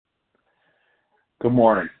Good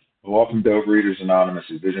morning. Welcome to Overeaters Anonymous'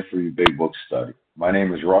 Vision for You Big Book Study. My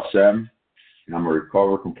name is Russ M., and I'm a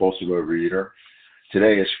recovered compulsive overeater.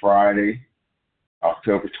 Today is Friday,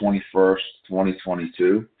 October 21st,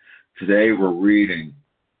 2022. Today we're reading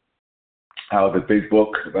out of the Big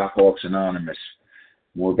Book of Alcoholics Anonymous,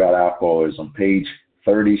 More About Alcoholism, page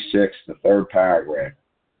 36, the third paragraph.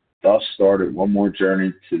 Thus started one more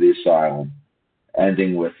journey to the asylum,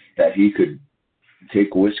 ending with that he could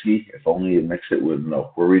take whiskey if only to mix it with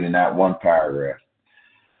milk. We're reading that one paragraph.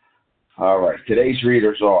 All right. Today's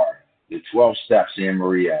readers are the 12 Steps, Anne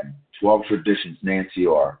Marie M., 12 Traditions, Nancy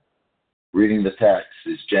R. Reading the text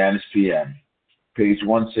is Janice P.M., page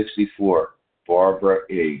 164, Barbara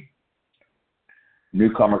A.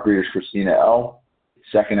 Newcomer greeters, Christina L.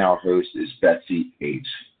 Second hour host is Betsy H.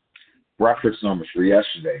 Reference numbers for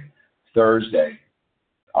yesterday, Thursday,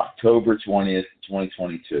 October 20th,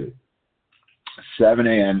 2022. 7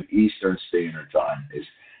 a.m. Eastern Standard Time is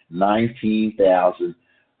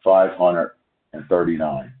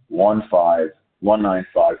 19,539.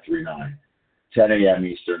 19539. 10 a.m.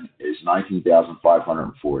 Eastern is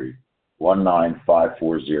 19,540.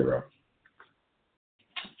 19540.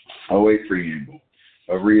 OA Preamble.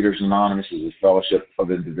 Overeaters Anonymous is a fellowship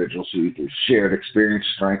of individuals who, through shared experience,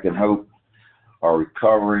 strength, and hope, are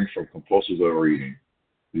recovering from compulsive overeating.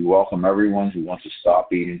 We welcome everyone who wants to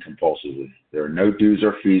stop eating compulsively. There are no dues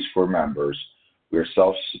or fees for members. We are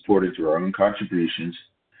self-supported through our own contributions,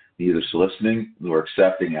 neither soliciting nor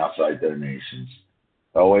accepting outside donations.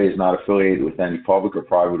 OA is not affiliated with any public or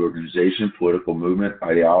private organization, political movement,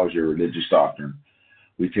 ideology, or religious doctrine.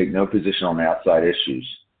 We take no position on outside issues.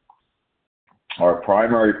 Our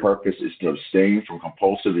primary purpose is to abstain from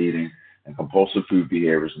compulsive eating and compulsive food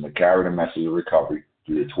behaviors and to carry the message of recovery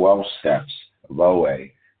through the 12 steps of OA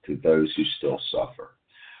to those who still suffer.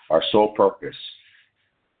 Our sole purpose.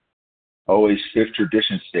 OA's fifth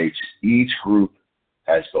tradition states each group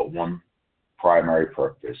has but one primary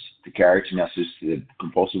purpose, to carry its message to the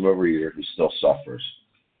compulsive overeater who still suffers.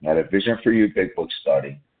 At a Vision for You Big Book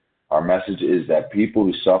Study, our message is that people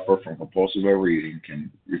who suffer from compulsive overeating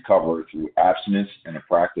can recover through abstinence and the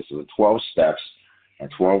practice of the 12 steps and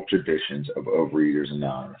 12 traditions of Overeaters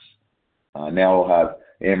Anonymous. Now we'll have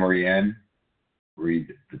Anne Marie N.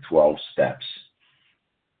 read the 12 steps.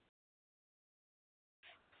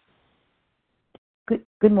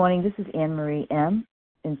 Good morning. This is Anne Marie M.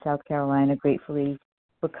 in South Carolina, gratefully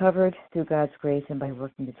recovered through God's grace and by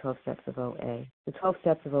working the 12 steps of OA. The 12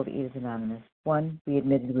 steps of Overeaters Anonymous. 1. We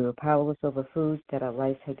admitted we were powerless over food, that our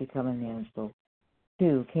life had become unmanageable.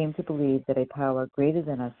 2. Came to believe that a power greater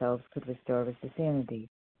than ourselves could restore us to sanity.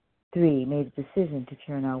 3. Made a decision to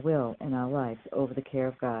turn our will and our lives over the care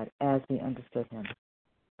of God as we understood Him.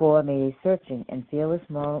 4. Made a searching and fearless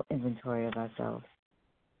moral inventory of ourselves.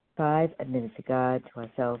 5. Admitted to God, to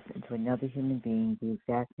ourselves, and to another human being the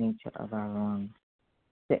exact nature of our wrongs.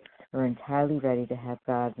 6. We're entirely ready to have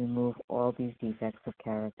God remove all these defects of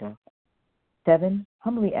character. 7.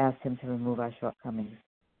 Humbly asked Him to remove our shortcomings.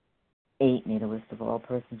 8. Made a list of all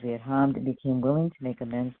persons we had harmed and became willing to make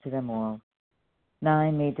amends to them all.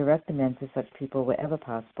 9. Made direct amends to such people wherever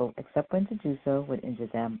possible, except when to do so would injure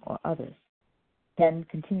them or others. 10.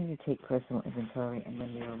 Continued to take personal inventory, and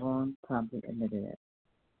when we were wrong, promptly admitted it.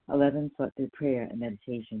 11. Sought through prayer and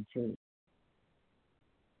meditation to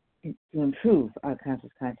improve our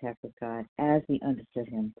conscious contact with God as we understood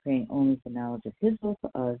Him, praying only for knowledge of His will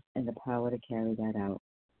for us and the power to carry that out.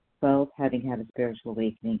 12. Having had a spiritual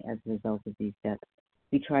awakening as a result of these steps,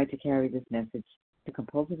 we tried to carry this message to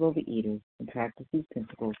compulsive overeaters and practice these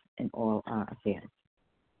principles in all our affairs.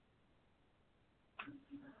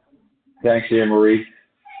 Thanks, Anne Marie.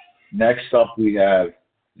 Next up, we have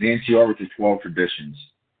Nancy R. with the 12 Traditions.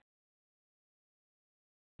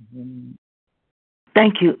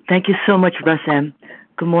 Thank you. Thank you so much, Russ M.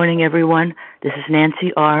 Good morning, everyone. This is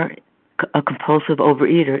Nancy R., a compulsive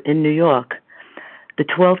overeater in New York. The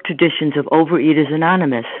 12 Traditions of Overeaters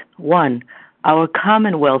Anonymous. 1. Our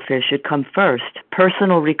common welfare should come first.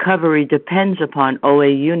 Personal recovery depends upon OA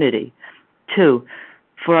unity. 2.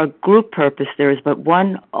 For our group purpose, there is but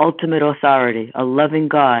one ultimate authority, a loving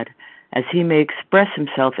God, as He may express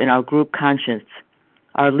Himself in our group conscience.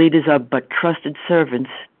 Our leaders are but trusted servants.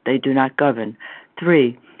 They do not govern.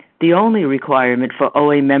 3. The only requirement for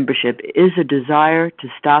OA membership is a desire to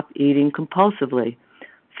stop eating compulsively.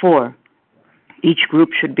 4. Each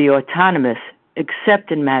group should be autonomous,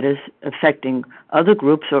 except in matters affecting other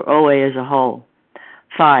groups or OA as a whole.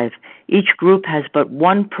 5. Each group has but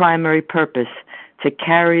one primary purpose, to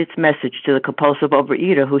carry its message to the compulsive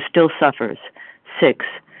overeater who still suffers. 6.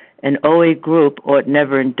 An OA group ought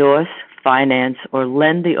never endorse, finance, or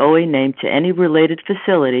lend the OA name to any related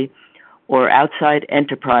facility or outside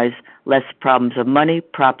enterprise, lest problems of money,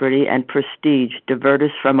 property, and prestige divert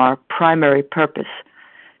us from our primary purpose.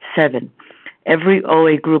 7. Every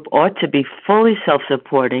OA group ought to be fully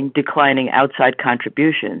self-supporting, declining outside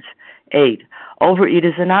contributions. 8.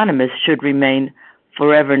 Overeaters Anonymous should remain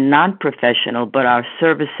forever non-professional, but our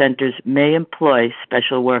service centers may employ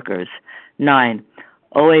special workers. 9.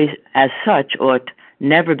 OA as such ought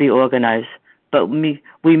never be organized, but we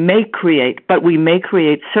may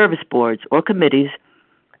create service boards or committees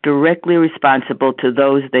directly responsible to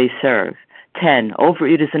those they serve. 10.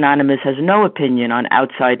 Overeaters Anonymous has no opinion on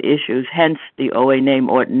outside issues, hence the OA name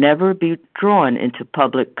ought never be drawn into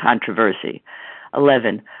public controversy.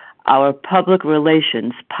 11. Our public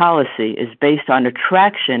relations policy is based on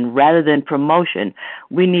attraction rather than promotion.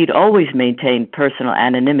 We need always maintain personal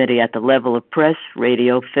anonymity at the level of press,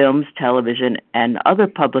 radio, films, television, and other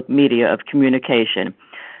public media of communication.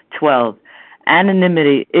 12.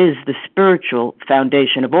 Anonymity is the spiritual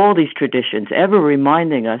foundation of all these traditions, ever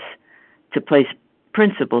reminding us to place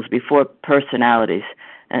principles before personalities.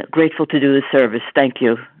 Grateful to do this service. Thank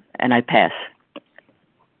you, and I pass.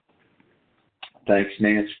 Thanks,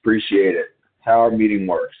 Nance. Appreciate it. How our meeting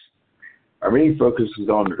works. Our meeting focuses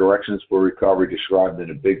on the directions for recovery described in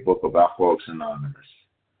the Big Book of Alcoholics Anonymous.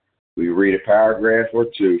 We read a paragraph or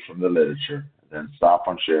two from the literature, then stop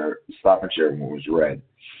and share what was read.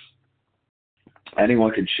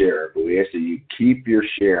 Anyone can share, but we ask that you keep your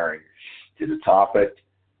sharing to the topic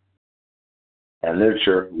and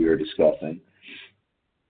literature we are discussing,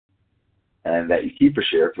 and that you keep your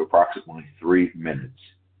share to approximately 3 minutes.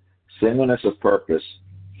 Singleness of purpose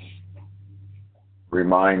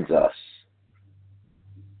reminds us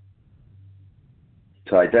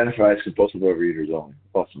to identify as compulsive overeaters only.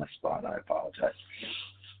 Lost my spot, I apologize.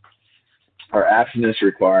 Our abstinence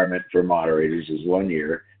requirement for moderators is 1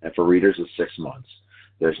 year, and for readers is 6 months.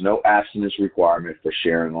 There's no abstinence requirement for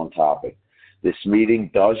sharing on topic. This meeting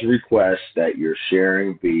does request that your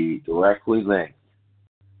sharing be directly linked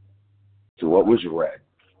to what was read.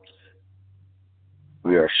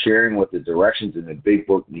 We are sharing what the directions in the Big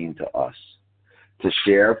Book mean to us. To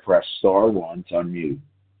share, press star 1 to unmute.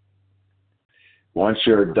 Once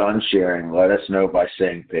you're done sharing, let us know by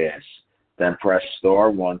saying pass. Then press star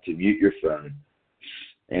 1 to mute your phone.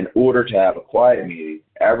 In order to have a quiet meeting,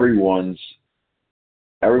 everyone's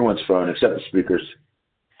phone, except the speaker's,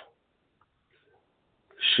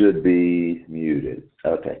 should be muted.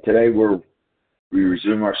 Okay, today we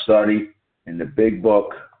resume our study in the Big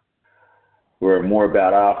Book. We're More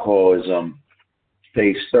About Alcoholism,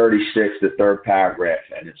 page 36, the third paragraph,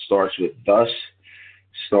 and it starts with, thus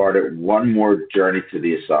started one more journey to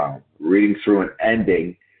the asylum, reading through and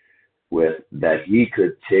ending with that he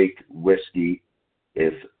could take whiskey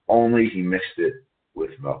if only he mixed it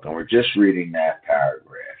with milk. And we're just reading that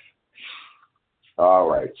paragraph. All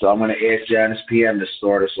right, so I'm going to ask Janice PM to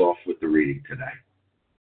start us off with the reading today.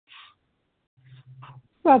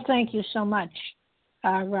 Well, thank you so much,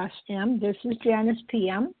 Russ M. This is Janice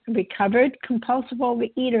PM, recovered compulsive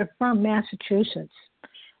overeater from Massachusetts.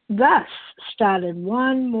 Thus started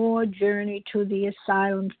one more journey to the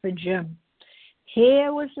asylum for Jim.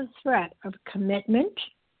 Here was the threat of commitment,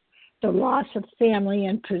 the loss of family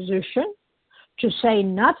and position, to say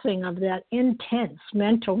nothing of that intense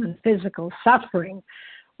mental and physical suffering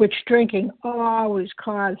which drinking always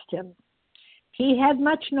caused him. He had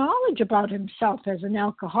much knowledge about himself as an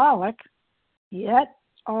alcoholic, yet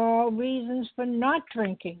all reasons for not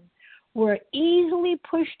drinking were easily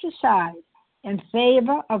pushed aside in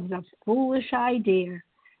favor of the foolish idea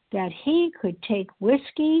that he could take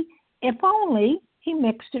whiskey if only he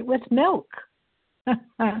mixed it with milk.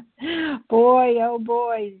 Boy, oh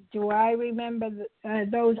boy, do I remember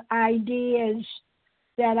those ideas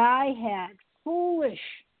that I had, foolish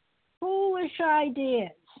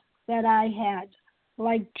ideas that I had.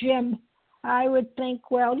 Like Jim, I would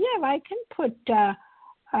think, well, yeah, I can put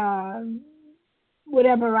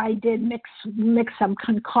whatever I did, mix some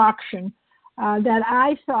concoction that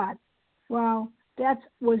I thought, well, that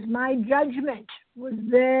was my judgment, was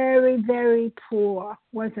very, very poor,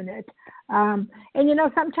 wasn't it? And,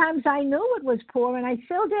 sometimes I knew it was poor and I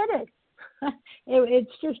still did it.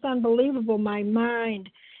 It's just unbelievable, my mind.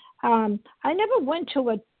 I never went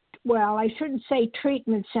to I shouldn't say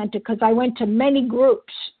treatment center, because I went to many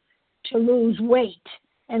groups to lose weight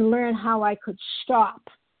and learn how I could stop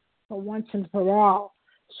for once and for all.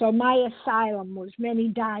 So my asylum was many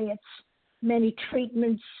diets, many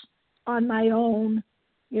treatments on my own,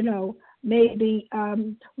 maybe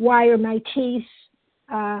wire my teeth.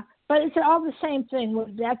 But it's all the same thing.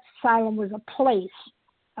 That asylum was a place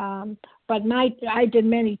But I did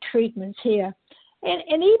many treatments here. And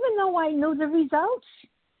even though I knew the results,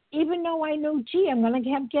 even though I knew, gee, I'm going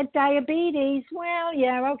to get diabetes, well,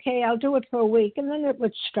 yeah, okay, I'll do it for a week, and then it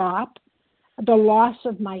would stop. The loss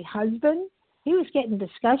of my husband, he was getting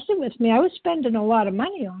disgusted with me. I was spending a lot of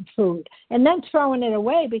money on food and then throwing it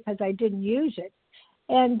away because I didn't use it.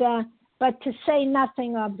 And but to say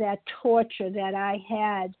nothing of that torture that I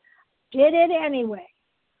had, did it anyway.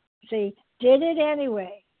 See, did it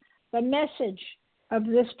anyway. The message of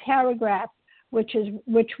this paragraph, which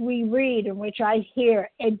we read and which I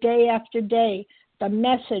hear day after day, the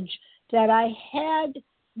message that I had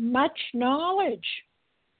much knowledge.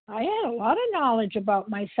 I had a lot of knowledge about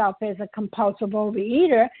myself as a compulsive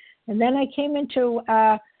overeater, and then I came into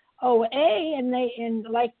OA, and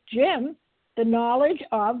like Jim, the knowledge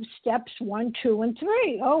of steps 1, 2, and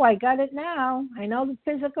 3. Oh, I got it now. I know the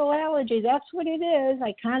physical allergy. That's what it is.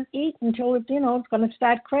 I can't eat until it's going to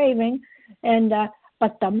start craving, and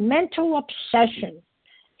but the mental obsession.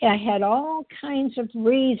 I had all kinds of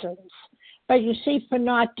reasons, but you see, for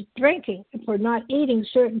not drinking, for not eating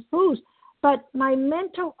certain foods. But my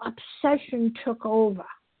mental obsession took over.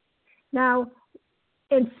 Now,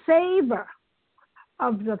 in favor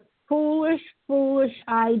of the foolish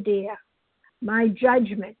idea, my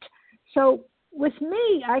judgment. So with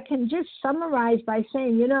me, I can just summarize by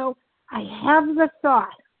saying, I have the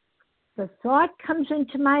thought. The thought comes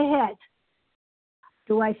into my head.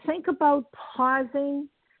 Do I think about pausing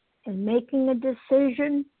and making a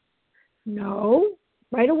decision? No.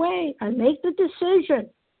 Right away, I make the decision.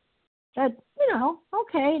 That,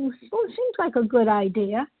 okay, it seems like a good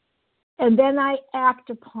idea. And then I act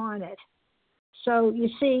upon it. So, you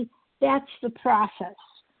see, that's the process.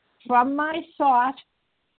 From my thought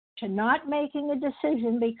to not making a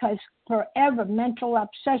decision, because forever my mental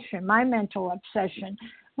obsession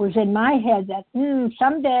was in my head that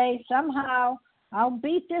someday, somehow, I'll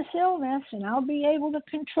beat this illness and I'll be able to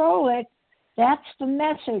control it. That's the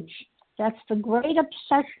message. That's the great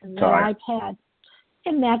obsession that I've had.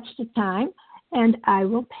 And that's the time, and I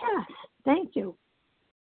will pass. Thank you.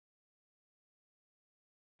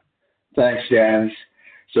 Thanks, Janice.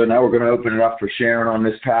 So now we're going to open it up for sharing on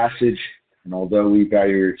this passage. And although we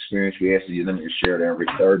value your experience, we ask that you limit your share to every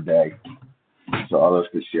third day so others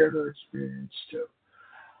can share their experience too.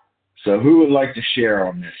 So who would like to share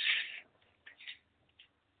on this?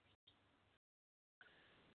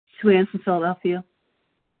 Sue-Ann from Philadelphia.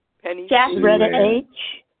 Penny. Loretta H.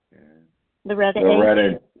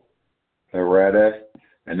 Loretta.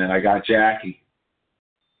 And then I got Jackie.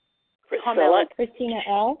 Priscilla. Christina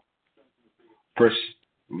L. Was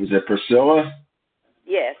it Priscilla?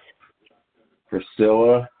 Yes.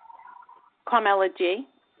 Priscilla. Carmela G.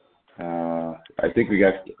 I think we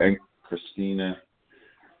got Christina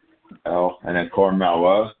L. And then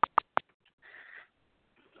Carmela.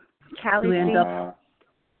 Callie C.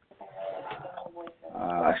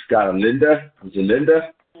 I got a Linda. Was it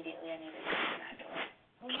Linda?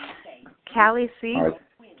 Callie C.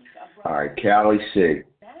 All right, Callie C.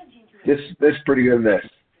 This is pretty good list.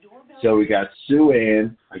 So we got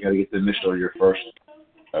Sue-Ann. I got to get the initial of your first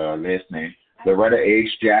last name. Loretta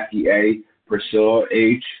H, Jackie A, Priscilla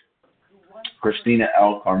H, Christina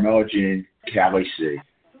L, Carmela G, Callie C.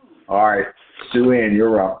 All right, Sue-Ann,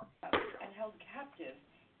 you're up.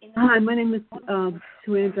 Hi, my name is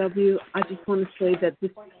Sue-Ann W. I just want to say that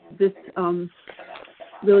this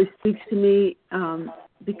really speaks to me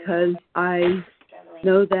because I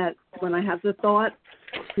know that when I have the thought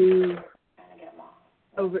to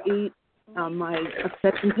overeat, my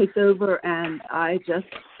obsession takes over, and I just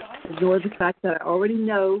ignore the fact that I already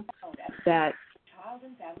know that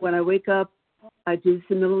when I wake up, I do this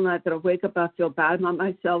in the middle of the night, that I wake up, I feel bad about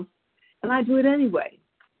myself, and I do it anyway.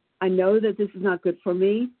 I know that this is not good for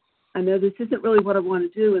me. I know this isn't really what I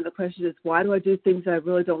want to do, and the question is, why do I do things that I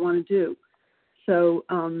really don't want to do? So,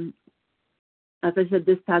 as I said,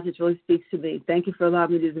 this passage really speaks to me. Thank you for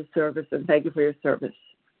allowing me to do this service, and thank you for your service.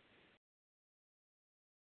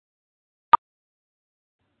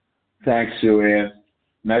 Thanks, Sue-Ann.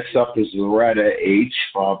 Next up is Loretta H,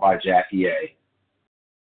 followed by Jackie A.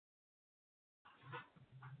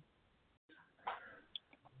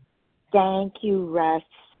 Thank you, Russ,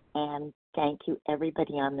 and thank you,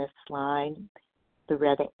 everybody on this line.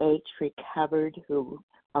 Loretta H, recovered, who,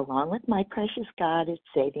 along with my precious God, is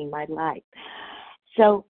saving my life.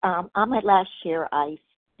 So on my last share, I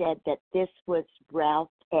said that this was Ralph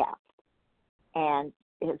F., and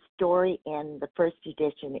his story in the first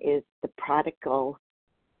edition is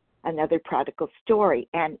another prodigal story.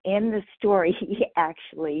 And in the story, he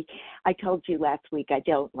actually, I told you last week I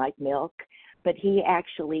don't like milk, but he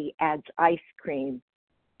actually adds ice cream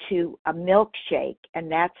to a milkshake,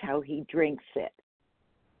 and that's how he drinks it.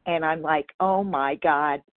 And I'm like, oh my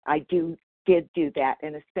God, I did do that.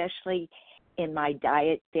 And especially in my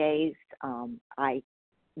diet days, I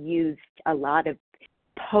used a lot of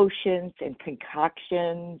potions and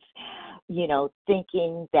concoctions,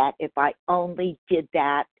 thinking that if I only did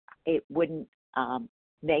that, it wouldn't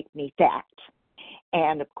make me fat.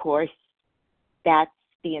 And of course, that's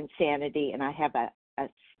the insanity. And I have a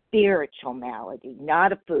spiritual malady,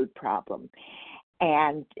 not a food problem.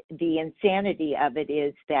 And the insanity of it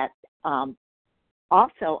is that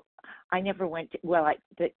also I never went to,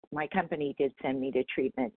 my company did send me to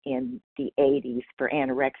treatment in the 80s for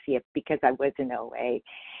anorexia because I was in OA.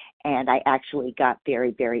 And I actually got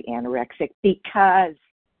very, very anorexic because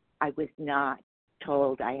I was not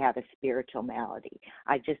told I had a spiritual malady.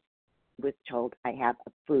 I just was told I have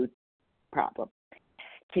a food problem.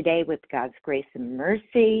 Today, with God's grace and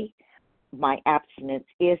mercy, my abstinence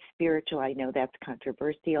is spiritual. I know that's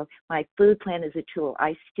controversial. My food plan is a tool.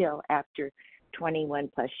 I still, after 21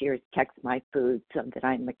 plus years, text my food so that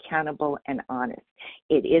I'm accountable and honest.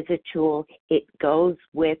 It is a tool. It goes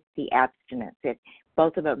with the abstinence.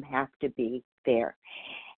 Both of them have to be there.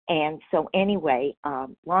 And so anyway,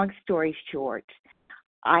 long story short,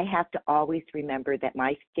 I have to always remember that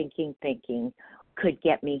my stinking thinking could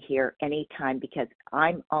get me here anytime because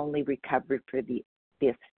I'm only recovered for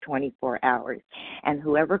this 24 hours. And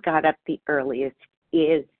whoever got up the earliest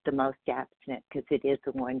is the most abstinent because it is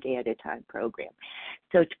a one day at a time program.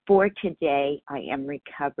 So for today, I am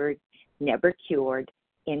recovered, never cured,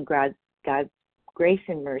 in God's grace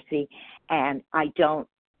and mercy, and I don't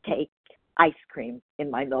take ice cream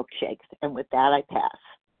in my milkshakes. And with that, I pass.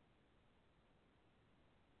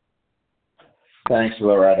 Thanks,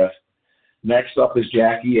 Loretta. Next up is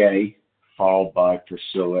Jackie A., followed by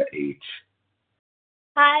Priscilla H.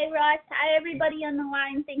 Hi, Russ. Hi, everybody on the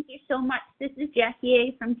line. Thank you so much. This is Jackie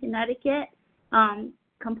A. from Connecticut,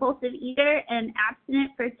 compulsive eater and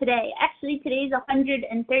abstinent for today. Actually, today's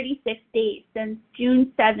 136 days since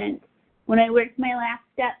June 7th when I worked my last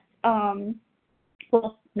steps.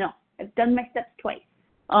 I've done my steps twice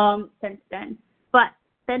since then, but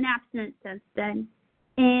been abstinent since then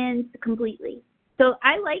and completely. So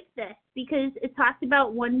I like this because it talks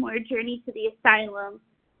about one more journey to the asylum.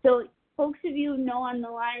 So folks of you know on the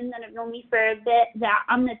line that have known me for a bit that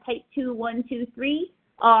I'm the type 2, 1, 2, 3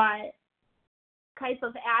 type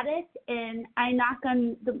of addict, and I knock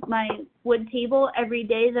on my wood table every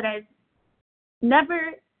day that I've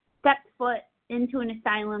never stepped foot into an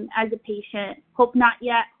asylum as a patient. Hope not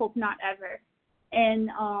yet, hope not ever.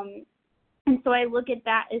 And so I look at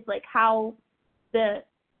that as like how the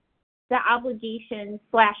obligation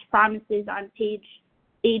 / promises on page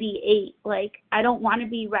 88, like I don't want to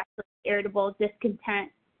be restless, irritable,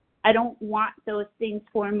 discontent. I don't want those things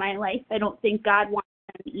for my life. I don't think God wants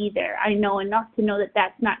them either. I know enough to know that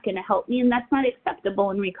that's not going to help me, and that's not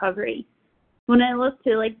acceptable in recovery. When I look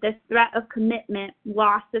to like the threat of commitment,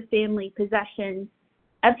 loss of family possessions,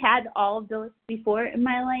 I've had all of those before in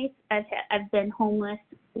my life. I've been homeless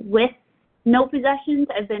with no possessions.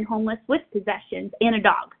 I've been homeless with possessions and a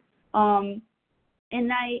dog.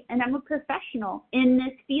 And I'm a professional in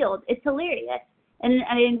this field. It's hilarious. And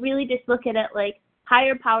I really just look at it like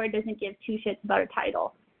higher power doesn't give two shits about a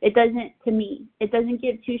title. It doesn't to me. It doesn't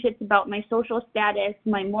give two shits about my social status,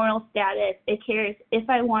 my moral status. It cares if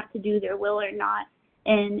I want to do their will or not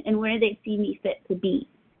and where they see me fit to be.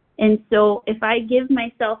 And so if I give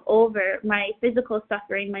myself over my physical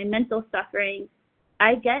suffering, my mental suffering,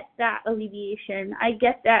 I get that alleviation. I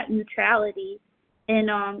get that neutrality. And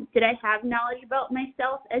did I have knowledge about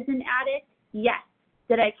myself as an addict? Yes.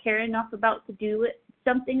 Did I care enough about to do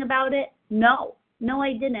something about it? No. No,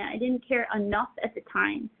 I didn't. I didn't care enough at the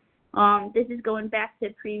time. This is going back to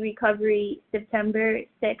pre-recovery September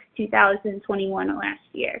 6, 2021 last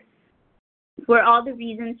year, where all the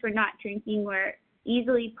reasons for not drinking were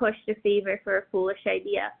easily pushed to favor for a foolish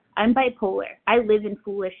idea. I'm bipolar. I live in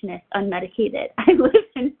foolishness, unmedicated. I live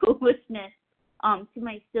in foolishness to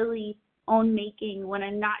my silly own making when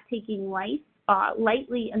I'm not taking life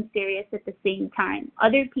lightly and serious at the same time.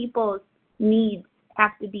 Other people's needs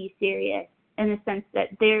have to be serious in the sense that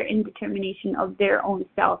they're in determination of their own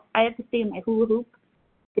self. I have to stay in my hula hoop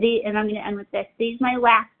today, and I'm going to end with this. Today's my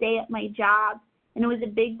last day at my job, and it was a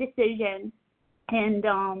big decision, and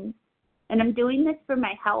I'm doing this for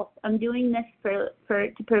my health. I'm doing this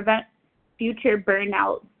to prevent future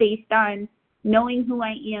burnout based on knowing who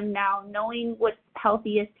I am now, knowing what's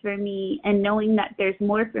healthiest for me, and knowing that there's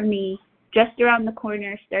more for me just around the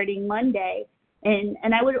corner starting Monday.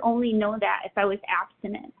 And I would only know that if I was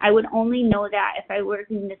abstinent. I would only know that if I were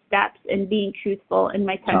in the steps and being truthful in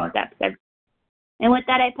my 10 steps. And with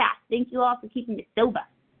that, I pass. Thank you all for keeping me sober.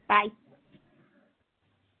 Bye.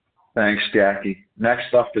 Thanks, Jackie.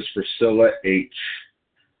 Next up is Priscilla H.,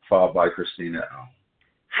 followed by Christina L.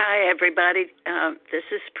 Hi, everybody. This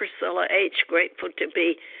is Priscilla H., grateful to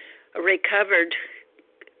be a recovered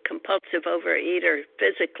compulsive overeater,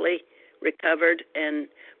 physically recovered and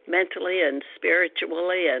mentally and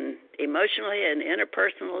spiritually and emotionally and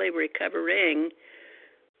interpersonally recovering,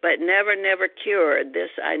 but never cured. This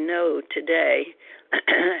I know today.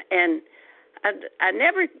 And I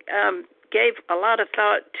never gave a lot of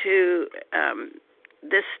thought to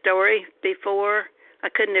this story before. I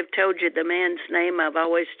couldn't have told you the man's name. I've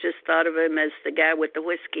always just thought of him as the guy with the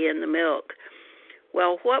whiskey and the milk.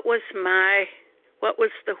 Well, what was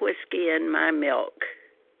the whiskey in my milk?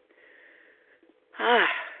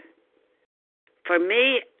 For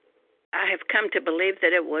me, I have come to believe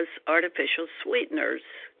that it was artificial sweeteners.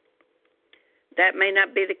 That may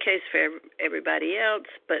not be the case for everybody else,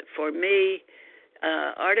 but for me,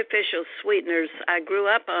 artificial sweeteners, I grew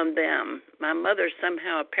up on them. My mother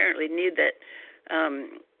somehow apparently knew that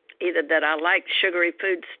either that I liked sugary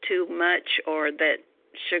foods too much or that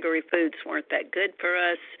sugary foods weren't that good for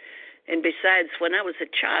us. And besides, when I was a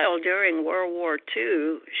child during World War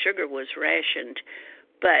II, sugar was rationed,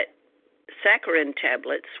 but saccharin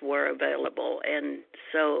tablets were available. And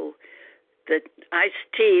so the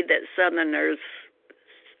iced tea that Southerners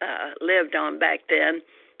lived on back then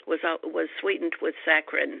was sweetened with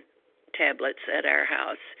saccharin tablets at our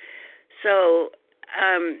house. So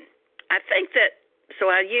I think that, so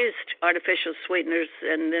I used artificial sweeteners,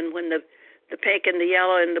 and then when the pink and the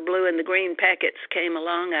yellow and the blue and the green packets came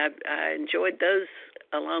along, I enjoyed those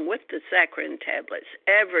along with the saccharin tablets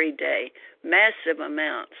every day, massive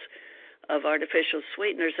amounts of artificial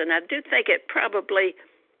sweeteners. And I do think it probably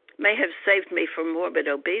may have saved me from morbid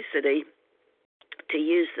obesity to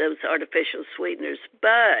use those artificial sweeteners.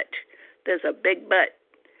 But there's a big but.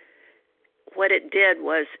 What it did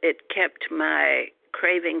was it kept my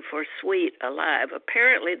craving for sweet alive.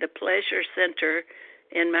 Apparently the pleasure center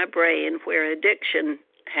in my brain where addiction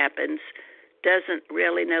happens doesn't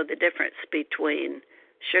really know the difference between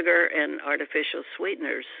sugar and artificial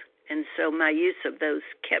sweeteners. And so my use of those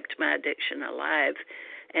kept my addiction alive.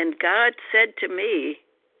 And God said to me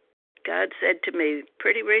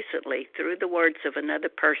pretty recently through the words of another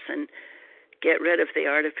person, get rid of the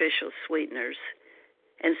artificial sweeteners.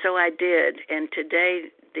 And so I did. And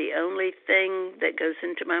today the only thing that goes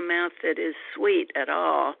into my mouth that is sweet at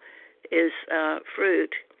all is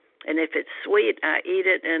fruit. And if it's sweet, I eat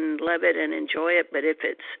it and love it and enjoy it. But if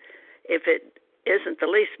it isn't the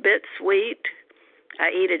least bit sweet, I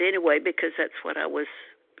eat it anyway because that's what I was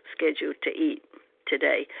scheduled to eat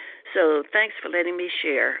today. So thanks for letting me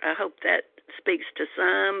share. I hope that speaks to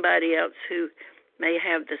somebody else who may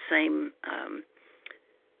have the same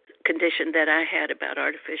condition that I had about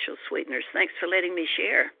artificial sweeteners. Thanks for letting me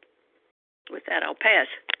share. With that, I'll pass.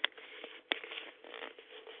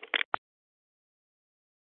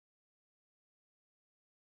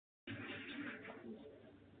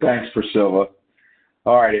 Thanks, Priscilla.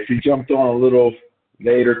 All right, if you jumped on a little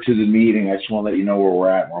later to the meeting, I just want to let you know where we're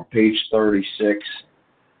at. We're on page 36,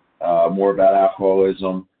 More About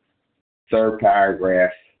Alcoholism, third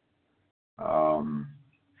paragraph.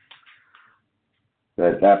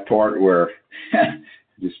 That part where,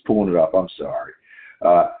 just pulling it up, I'm sorry.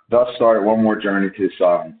 Thus started one more journey to the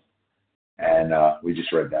sun, and we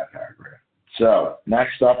just read that paragraph. So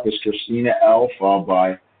next up is Christina L., followed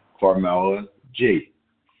by Carmela G.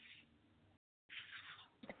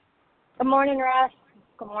 Good morning, Russ.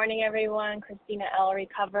 Good morning, everyone. Christina L.,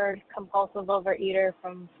 recovered compulsive overeater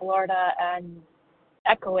from Florida, and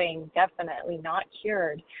echoing, definitely not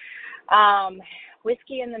cured.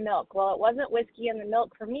 Whiskey in the milk. Well, it wasn't whiskey in the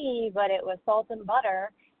milk for me, but it was salt and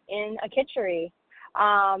butter in a kitchery,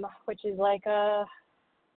 which is like a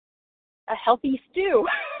healthy stew,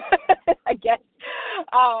 I guess.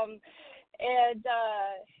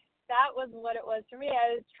 That was what it was for me.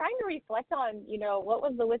 I was trying to reflect on, what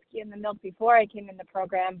was the whiskey in the milk before I came in the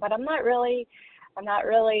program, but I'm not really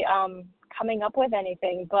coming up with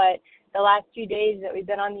anything. But the last few days that we've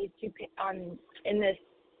been on in this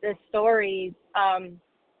story,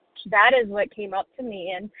 that is what came up to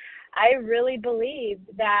me. And I really believe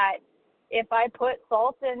that if I put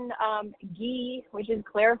salt and ghee, which is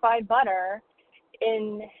clarified butter,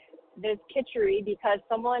 in this kitchery, because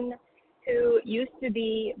someone who used to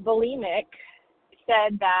be bulimic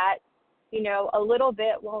said that, a little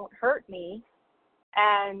bit won't hurt me.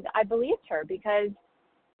 And I believed her, because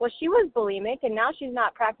well, she was bulimic, and now she's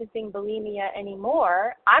not practicing bulimia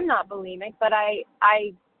anymore. I'm not bulimic, but I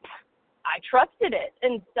trusted it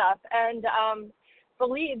and stuff, and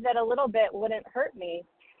believed that a little bit wouldn't hurt me.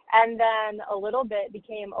 And then a little bit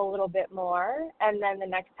became a little bit more, and then the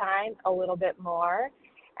next time a little bit more.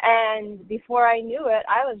 And before I knew it,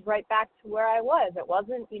 I was right back to where I was. It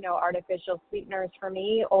wasn't, artificial sweeteners for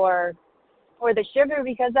me or the sugar,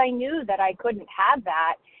 because I knew that I couldn't have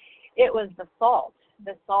that. It was the salt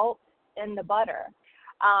and the butter.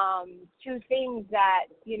 Two things that,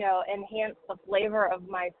 enhance the flavor of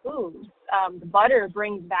my foods. The butter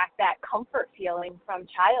brings back that comfort feeling from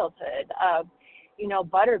childhood of,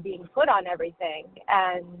 butter being put on everything,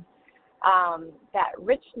 and that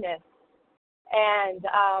richness. And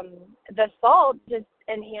the salt just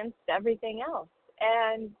enhanced everything else.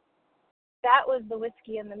 And that was the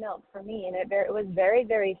whiskey and the milk for me. And it was very,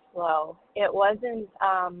 very slow. It wasn't,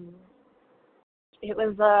 it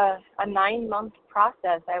was a 9-month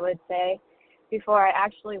process, I would say, before I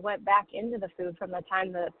actually went back into the food, from the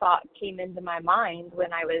time the thought came into my mind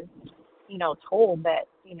when I was, told that,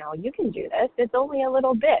 you can do this. It's only a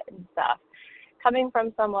little bit and stuff. Coming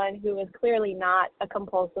from someone who is clearly not a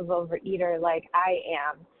compulsive overeater like I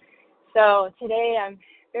am. So today I'm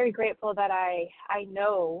very grateful that I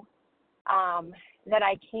know that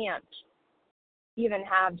I can't even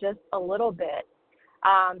have just a little bit,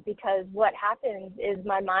 because what happens is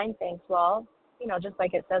my mind thinks, well, just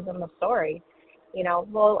like it says in the story,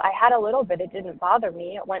 well, I had a little bit, it didn't bother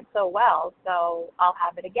me, it went so well, so I'll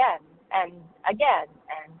have it again and again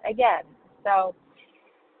and again. So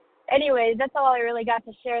anyway, that's all I really got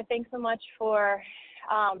to share. Thanks so much for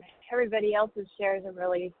everybody else's shares. I'm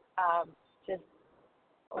really just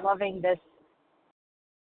loving this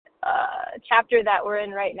chapter that we're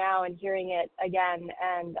in right now and hearing it again.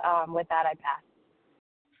 And with that, I pass.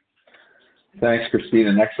 Thanks,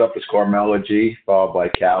 Christina. Next up is Carmela G., followed by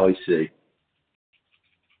Callie C.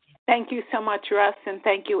 Thank you so much, Russ, and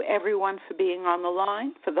thank you, everyone, for being on the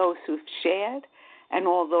line, for those who've shared, and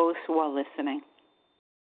all those who are listening.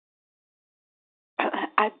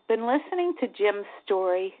 I've been listening to Jim's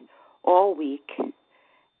story all week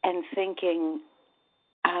and thinking,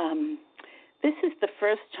 this is the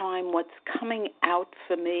first time what's coming out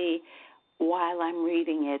for me while I'm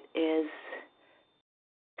reading it is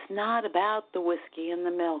it's not about the whiskey and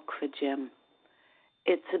the milk for Jim.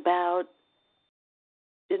 It's about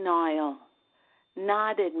denial,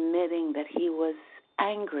 not admitting that he was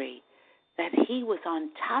angry, that he was on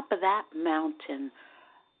top of that mountain,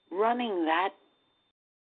 running that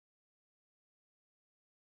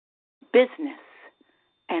business,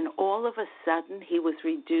 and all of a sudden he was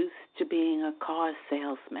reduced to being a car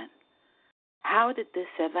salesman. How did this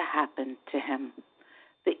ever happen to him?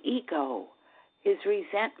 The ego, his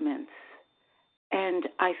resentments, and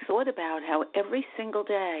I thought about how every single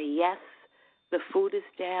day, yes, the food is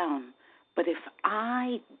down, but if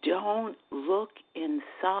I don't look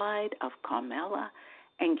inside of Carmela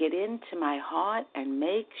and get into my heart and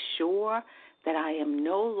make sure that I am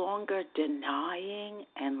no longer denying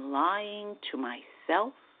and lying to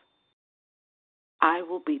myself, I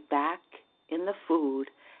will be back in the food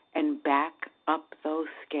and back up those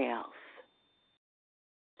scales.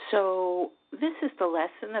 So this is the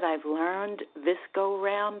lesson that I've learned this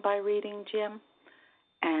go-round by reading Jim.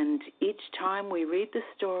 And each time we read the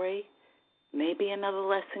story, maybe another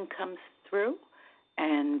lesson comes through.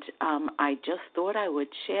 And I just thought I would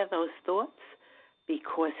share those thoughts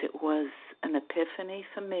because it was an epiphany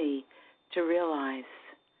for me to realize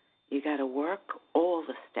you got to work all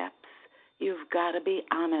the steps. You've got to be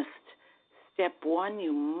honest. Step one,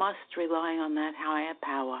 you must rely on that higher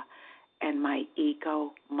power, and my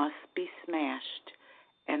ego must be smashed,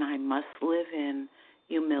 and I must live in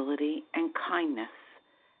humility and kindness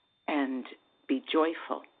and be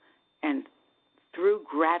joyful. And through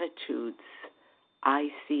gratitudes, I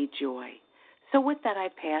see joy. So with that, I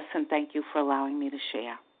pass, and thank you for allowing me to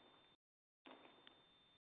share.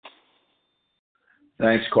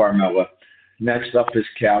 Thanks, Carmela. Next up is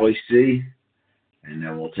Callie C., and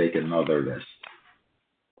then we'll take another list.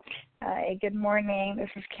 Hi, good morning. This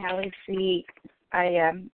is Callie C.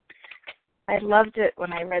 I loved it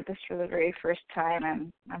when I read this for the very first time,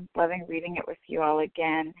 and I'm loving reading it with you all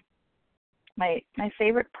again. My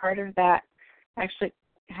favorite part of that actually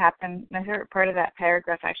happened. My favorite part of that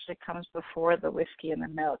paragraph actually comes before the whiskey and the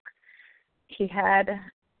milk.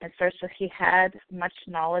 It starts with he had much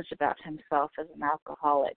knowledge about himself as an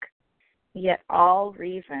alcoholic, yet all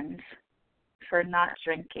reasons for not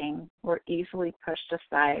drinking were easily pushed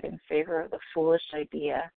aside in favor of the foolish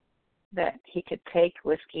idea that he could take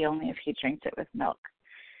whiskey only if he drank it with milk.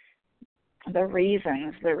 the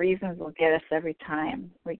reasons will get us every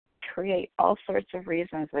time. We create all sorts of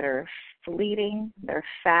reasons that are fleeting, they're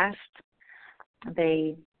fast,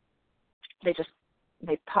 they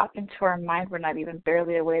pop into our mind. We're not even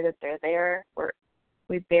barely aware that they're there.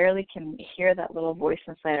 We barely can hear that little voice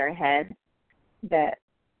inside our head that,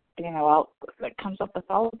 that comes up with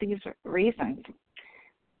all of these reasons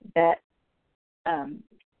that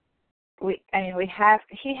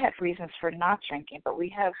he had reasons for not drinking, but we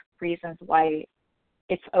have reasons why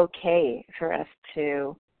it's okay for us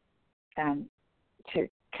to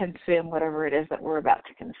consume whatever it is that we're about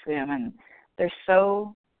to consume, and they're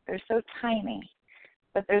so tiny.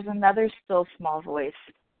 But there's another still small voice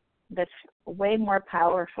that's way more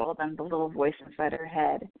powerful than the little voice inside our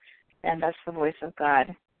head, and that's the voice of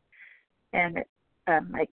God. And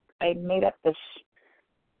I made up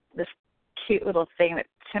this cute little thing that,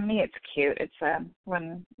 to me, it's cute. It's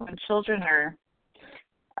when children are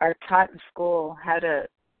taught in school how to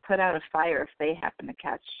put out a fire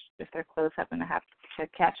if their clothes happen to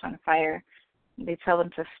catch on fire, they tell them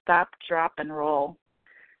to stop, drop, and roll.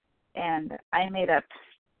 And I made up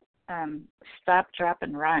stop, drop,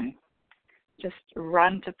 and run. Just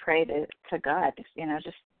run to pray to God.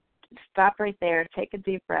 Just stop right there, take a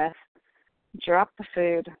deep breath, drop the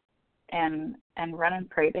food, and run and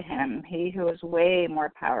pray to him. He who is way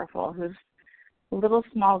more powerful, whose little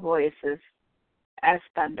small voice is as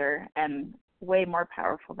thunder and way more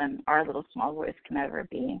powerful than our little small voice can ever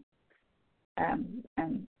be.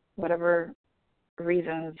 And whatever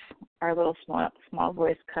reasons our little small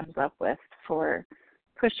voice comes up with for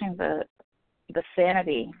pushing the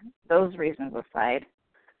sanity, those reasons aside,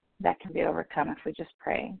 that can be overcome if we just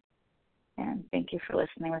pray. And thank you for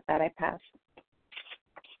listening. With that, I pass.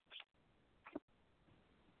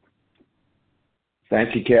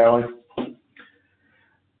 Thank you, Kelly.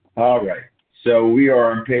 All right. So we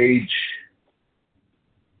are on page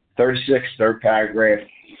 36, third paragraph.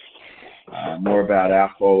 More about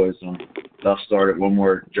alcoholism. Thus started one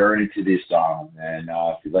more journey to the asylum. And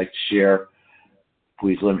if you'd like to share,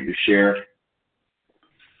 please limit your share.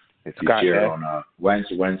 If you share on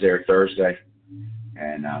Wednesday or Thursday,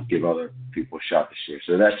 and give other people a shot to share.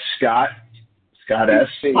 So that's Scott S.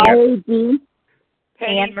 Holly D.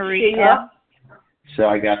 Anne Marie. So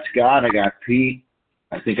I got Scott, I got Pete,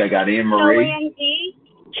 I think I got Anne Marie. Joanne D.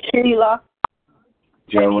 Sheila.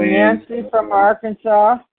 Joanne. Nancy from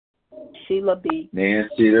Arkansas. Sheila B.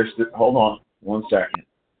 Nancy, hold on one second.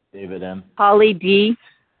 David M. Holly D.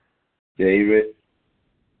 David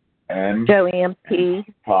M. Joanne P.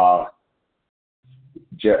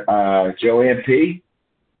 Joanne P.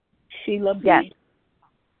 Sheila B. Yes.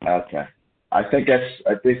 Okay. I think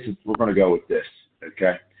we're going to go with this.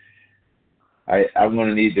 Okay. I'm going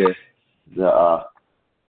to need the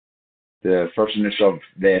first initial of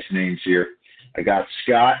last names here. I got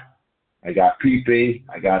Scott. I got PP.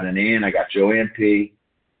 I got an Ann. I got Joanne P.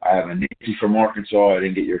 I have a Nancy from Arkansas. I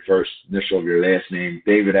didn't get your first initial of your last name.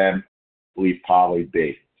 David M. I believe Polly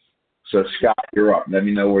B. So Scott, you're up. Let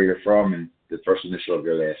me know where you're from and the first initial of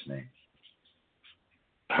your last name.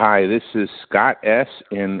 Hi, this is Scott S.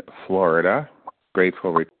 in Florida,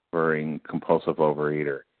 grateful recovering compulsive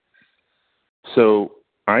overeater. So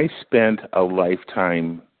I spent a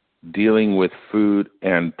lifetime dealing with food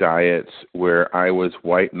and diets where I was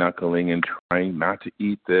white-knuckling and trying not to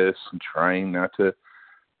eat this and trying not to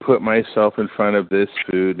put myself in front of this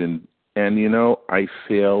food. And I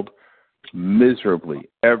failed miserably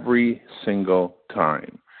every single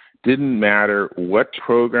time. Didn't matter what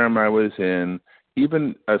program I was in,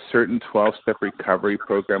 even a certain 12-step recovery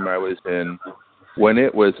program I was in. When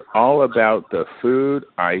it was all about the food,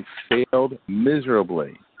 I failed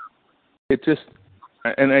miserably. It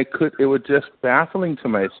was just baffling to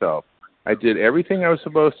myself. I did everything I was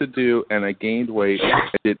supposed to do, and I gained weight. I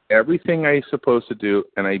did everything I was supposed to do,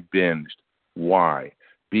 and I binged. Why?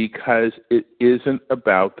 Because it isn't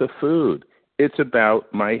about the food. It's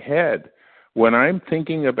about my head. When I'm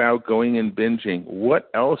thinking about going and binging, what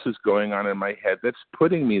else is going on in my head that's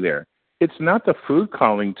putting me there? It's not the food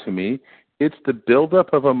calling to me. It's the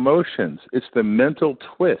buildup of emotions. It's the mental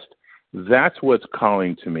twist. That's what's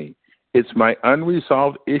calling to me. It's my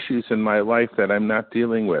unresolved issues in my life that I'm not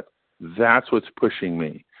dealing with. That's what's pushing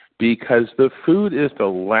me. Because the food is the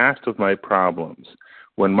last of my problems.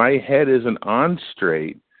 When my head isn't on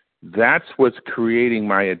straight, that's what's creating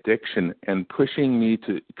my addiction and pushing me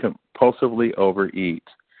to compulsively overeat.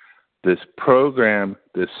 This program,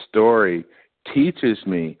 this story, teaches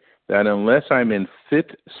me that unless I'm in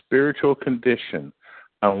fit spiritual condition,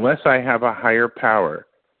 unless I have a higher power,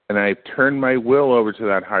 and I've turned my will over to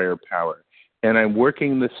that higher power, and I'm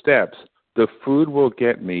working the steps, the food will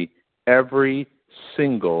get me every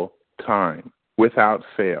single time without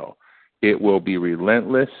fail. It will be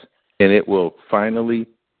relentless, and it will finally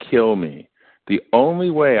kill me. The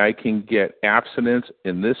only way I can get abstinence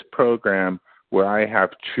in this program where I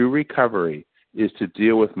have true recovery is to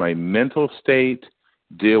deal with my mental state,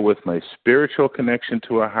 deal with my spiritual connection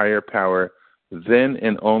to a higher power. Then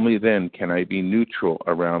and only then can I be neutral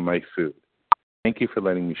around my food. Thank you for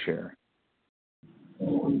letting me share.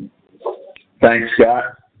 Thanks,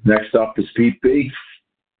 Scott. Next up is Pete B.,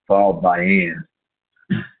 followed by Ann.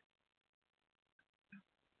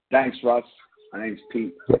 Thanks, Russ. My name's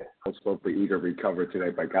Pete. I spoke for Eater Recover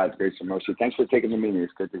today by God's grace and mercy. Thanks for taking the meeting.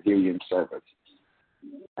 It's good to hear you in service.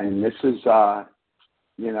 And this is, how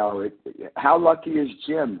lucky is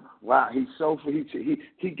Jim? Wow, he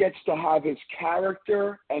gets to have his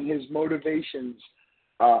character and his motivations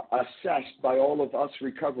assessed by all of us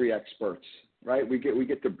recovery experts, right? We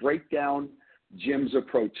get to break down Jim's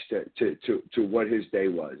approach to what his day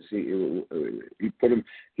was. He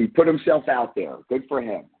put himself out there. Good for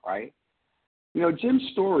him, right? Jim's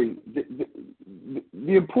story.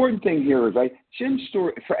 The important thing here is, right? Jim's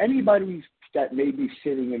story, for anybody that may be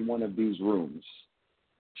sitting in one of these rooms,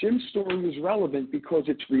 Jim's story is relevant because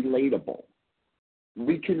it's relatable.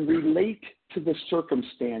 We can relate to the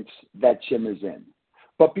circumstance that Jim is in.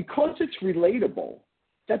 But because it's relatable,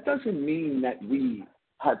 that doesn't mean that we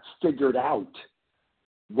have figured out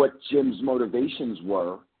what Jim's motivations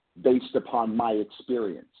were based upon my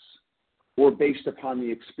experience or based upon the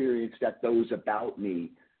experience that those about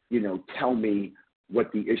me, tell me what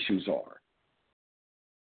the issues are.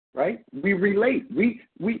 Right? We relate.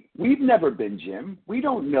 We've never been Jim. We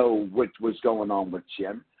don't know what was going on with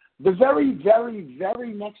Jim. The very, very,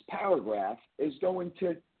 very next paragraph is going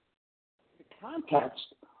to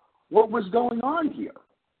context what was going on here.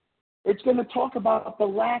 It's going to talk about the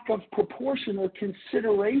lack of proportion or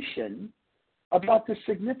consideration about the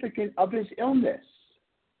significance of his illness.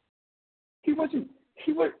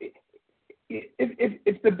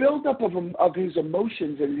 If the buildup of his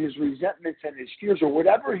emotions and his resentments and his fears or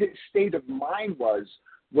whatever his state of mind was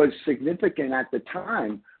significant at the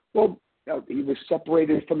time, well, he was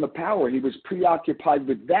separated from the power. He was preoccupied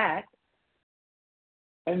with that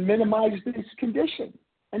and minimized his condition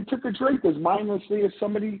and took a drink as mindlessly as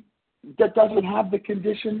somebody that doesn't have the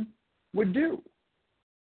condition would do.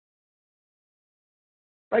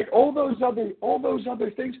 Right? All those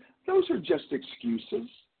other things, those are just excuses.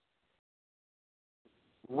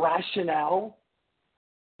 Rationale,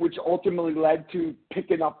 which ultimately led to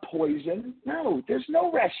picking up poison. No, there's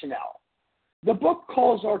no rationale. The book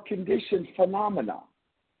calls our condition phenomena,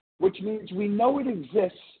 which means we know it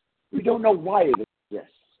exists. We don't know why it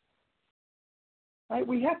exists. Right?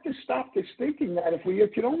 We have to stop this thinking that if we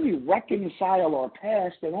could only reconcile our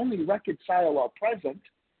past and only reconcile our present,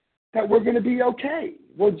 that we're going to be okay.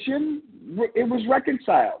 Well, Jim, it was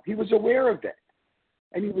reconciled. He was aware of it.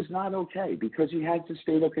 And he was not okay because he had this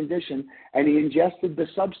fatal condition and he ingested the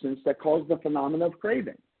substance that caused the phenomenon of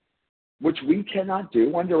craving, which we cannot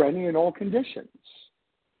do under any and all conditions.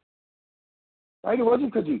 Right? It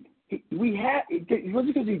wasn't because it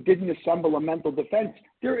wasn't because he didn't assemble a mental defense.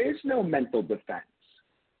 There is no mental defense.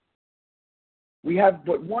 We have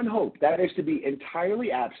but one hope, that is to be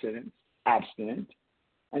entirely abstinent,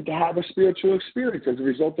 and to have a spiritual experience as a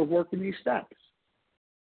result of working these steps.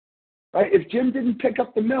 Right? If Jim didn't pick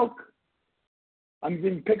up the milk,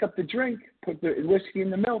 didn't pick up the drink, put the whiskey in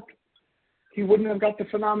the milk, he wouldn't have got the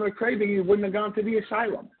phenomenon of craving. He wouldn't have gone to the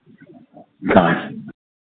asylum.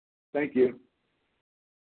 Thank you.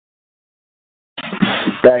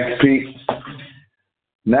 Thanks, Pete.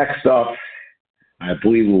 Next up, I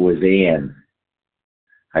believe it was Ann.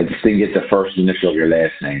 I just didn't get the first initial of your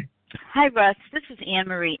last name. Hi, Russ. This is Anne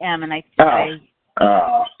Marie M. And okay.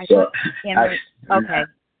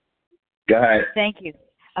 Go ahead. Thank you.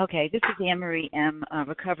 Okay, this is Anne Marie M.,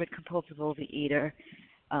 recovered compulsive overeater.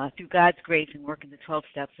 Through God's grace and working the 12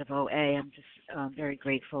 steps of OA, I'm just very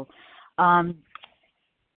grateful.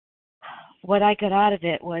 What I got out of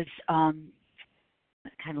it was, I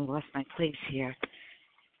kind of lost my place here.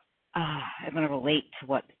 I'm going to relate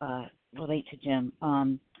to Jim.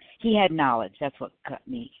 He had knowledge. That's what got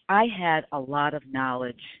me. I had a lot of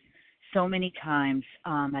knowledge so many times.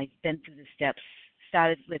 I've been through the steps,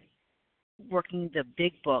 started with working the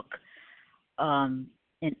big book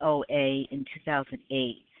in OA in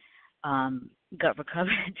 2008. Got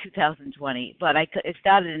recovered in 2020, but it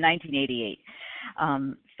started in 1988.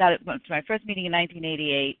 Started my first meeting in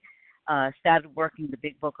 1988. Started working the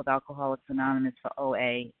big book of Alcoholics Anonymous for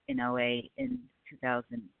OA in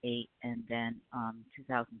 2008, and then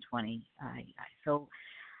 2020. So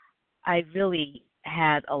I really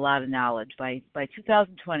had a lot of knowledge. By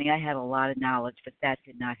 2020, I had a lot of knowledge, but that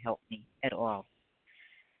did not help me at all.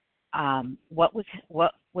 What was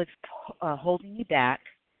holding me back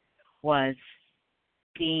was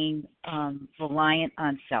being reliant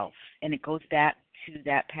on self, and it goes back to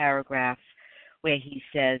that paragraph where he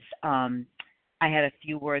says, "I had a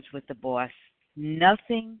few words with the boss.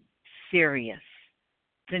 Nothing serious."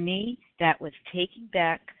 For me, that was taking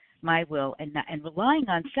back my will and relying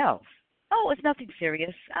on self. Oh, it's nothing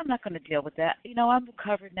serious. I'm not going to deal with that. I'm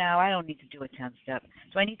recovered now. I don't need to do a 10-step.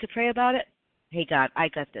 Do I need to pray about it? Hey, God, I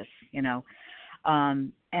got this, And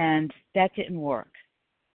that didn't work.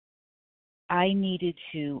 I needed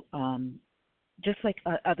to, just like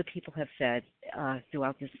other people have said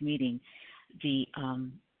throughout this meeting, the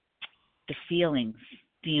feelings,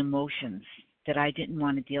 the emotions that I didn't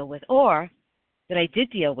want to deal with, or that I did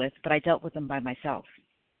deal with, but I dealt with them by myself.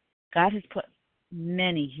 God has put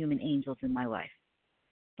many human angels in my life,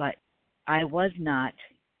 but I was not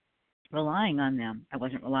relying on them. I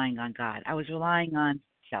wasn't relying on God. I was relying on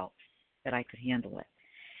self, that I could handle it,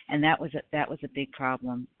 and that was a big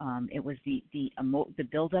problem. It was the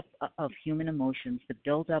buildup of human emotions, the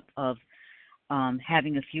buildup of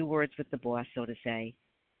having a few words with the boss, so to say,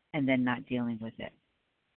 and then not dealing with it.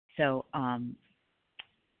 So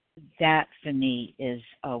that for me is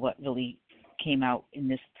what really came out in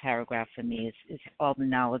this paragraph for me is all the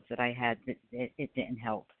knowledge that I had that it didn't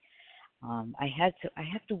help. I have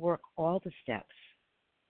to work all the steps,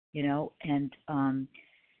 and 10,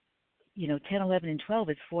 11, and 12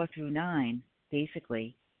 is 4 through 9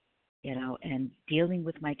 basically, and dealing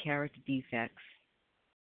with my character defects,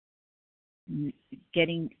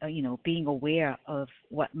 getting being aware of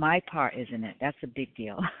what my part is in it. That's a big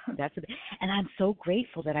deal. And I'm so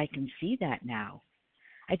grateful that I can see that now.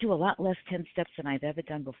 I do a lot less 10 steps than I've ever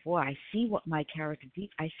done before. I see what my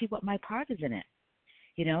I see what my part is in it.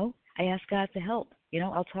 I ask God to help.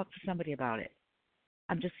 I'll talk to somebody about it.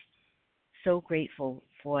 I'm just so grateful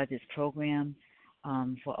for this program,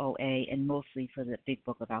 for OA, and mostly for the Big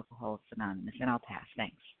Book of Alcoholics Anonymous. And I'll pass.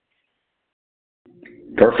 Thanks.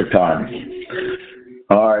 Perfect timing.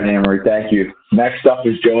 All right, Anne-Marie, thank you. Next up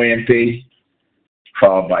is Joanne P.,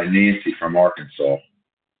 followed by Nancy from Arkansas.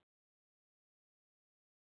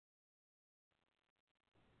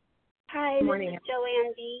 Hi, this is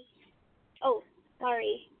Joanne B. Oh,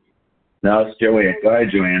 sorry. No, it's Joanne. Go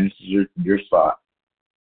ahead, Joanne. This is your spot.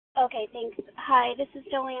 Okay, thanks. Hi, this is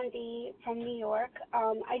Joanne B. from New York.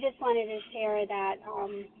 I just wanted to share that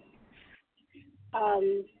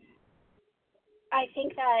I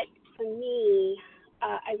think that for me,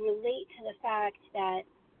 I relate to the fact that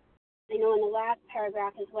I know in the last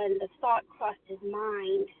paragraph is when the thought crossed his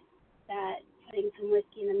mind that putting some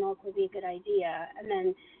whiskey in the milk would be a good idea. And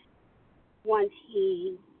then once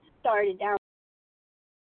he started down,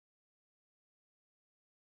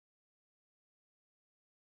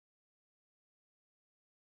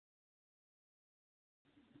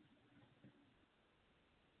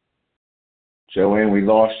 Joanne, we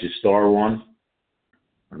lost you. Star one.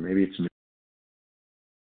 Or maybe it's me.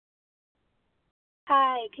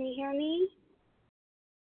 Hi, can you hear me?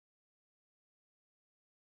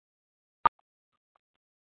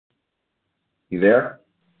 You there?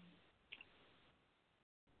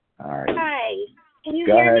 All right. Hi, can you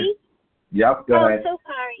Go hear ahead. me? Yep, go ahead. So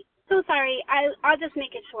sorry. I'll just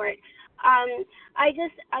make it short. I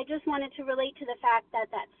just wanted to relate to the fact that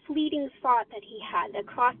fleeting thought that he had that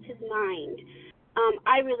crossed his mind.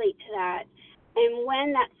 I relate to that. And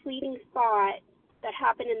when that fleeting thought that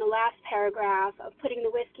happened in the last paragraph of putting the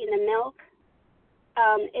whiskey in the milk,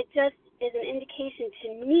 it just is an indication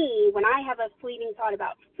to me when I have a fleeting thought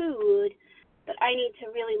about food that I need to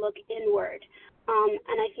really look inward. And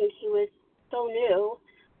I think he was so new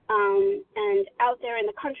and out there in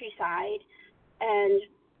the countryside, and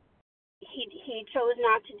he chose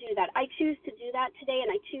not to do that. I choose to do that today,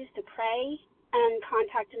 and I choose to pray and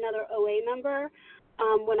contact another OA member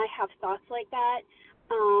when I have thoughts like that,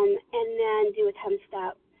 and then do a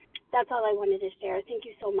 10-step. That's all I wanted to share. Thank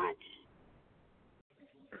you so much.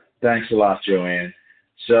 Thanks a lot, Joanne.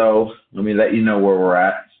 So let me let you know where we're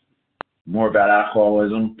at. More About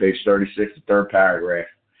Alcoholism, page 36, the third paragraph,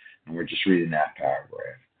 and we're just reading that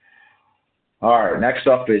paragraph. All right, next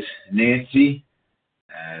up is Nancy,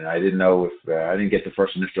 and I didn't know if I didn't get the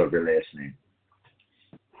first initial of your last name.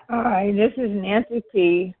 Hi, this is Nancy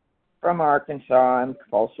P. from Arkansas. I'm a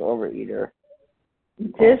compulsive overeater.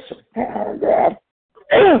 This paragraph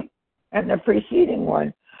and the preceding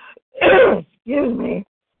one, excuse me,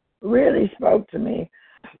 really spoke to me.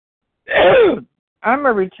 I'm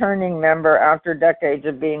a returning member after decades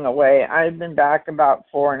of being away. I've been back about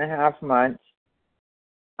 4.5 months.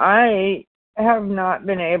 I have not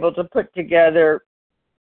been able to put together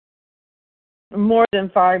more than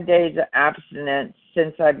 5 days of abstinence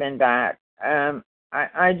since I've been back.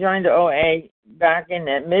 I joined OA back in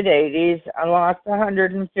the mid-'80s. I lost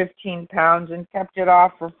 115 pounds and kept it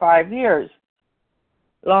off for 5 years.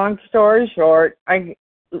 Long story short, I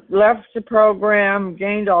left the program,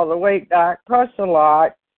 gained all the weight back, plus a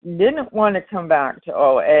lot, didn't want to come back to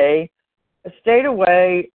OA, stayed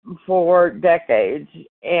away for decades,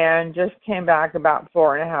 and just came back about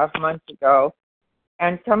 4.5 months ago.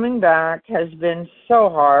 And coming back has been so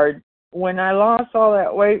hard. When I lost all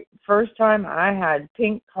that weight, first time I had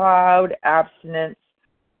pink cloud abstinence.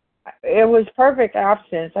 It was perfect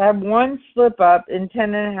abstinence. I had one slip up in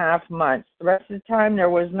 10.5 months. The rest of the time there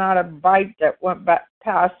was not a bite that went back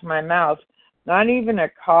past my mouth, not even a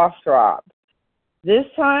cough drop. This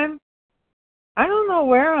time, I don't know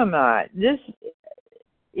where I'm at.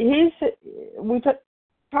 We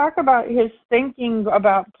talk about his thinking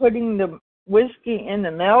about putting the whiskey in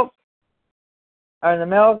the milk, or the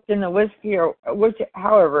milk in the whiskey, or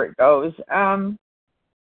however it goes.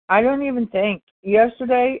 I don't even think.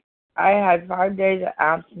 Yesterday, I had 5 days of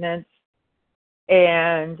abstinence,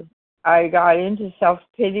 and I got into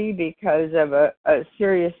self-pity because of a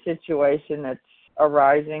serious situation that's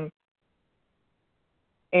arising.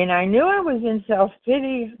 And I knew I was in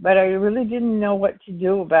self-pity, but I really didn't know what to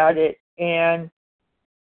do about it. And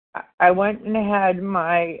I went and had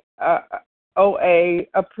my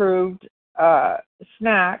OA-approved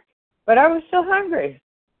snack, but I was still hungry.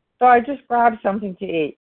 So I just grabbed something to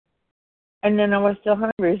eat. And then I was still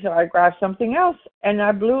hungry, so I grabbed something else, and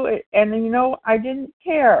I blew it. And, I didn't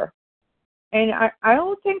care. And I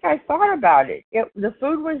don't think I thought about it. The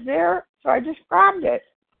food was there, so I just grabbed it.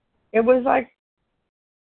 It was like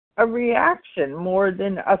a reaction more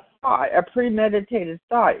than a thought, a premeditated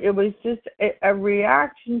thought. It was just a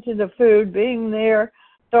reaction to the food being there,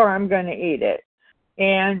 so I'm going to eat it.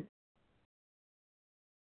 And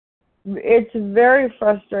it's very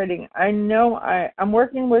frustrating. I know I'm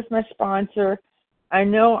working with my sponsor. I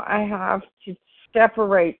know I have to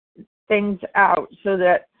separate things out so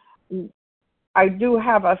that I do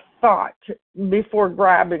have a thought before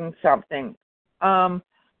grabbing something. And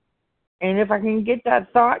if I can get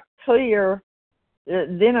that thought clear,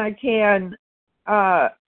 then I can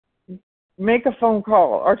make a phone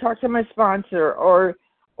call or talk to my sponsor or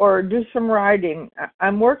do some writing.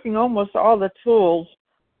 I'm working almost all the tools.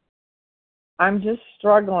 I'm just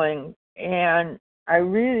struggling, and I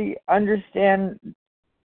really understand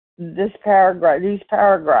these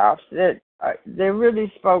paragraphs that they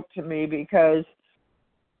really spoke to me because,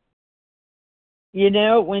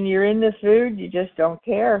 when you're in the food, you just don't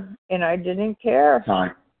care, and I didn't care.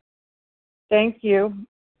 Time. Thank you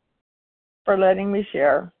for letting me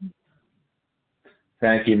share.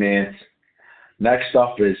 Thank you, Nance. Next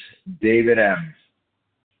up is David M.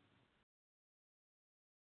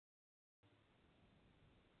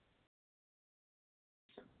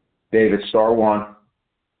 David, star one.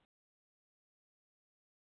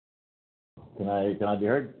 Can I be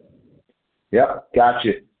heard? Yep, got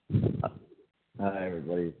you. Hi,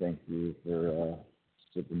 everybody. Thank you for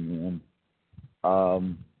slipping me in. I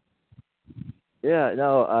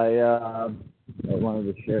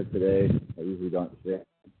wanted to share today. I usually don't share.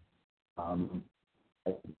 I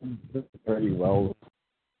did pretty well.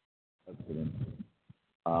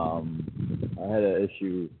 I had an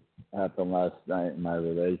issue happen last night in my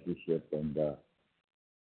relationship, and it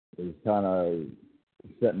was kind of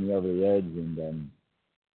set me over the edge, and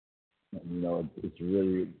it's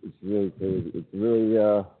really crazy. It's really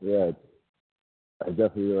I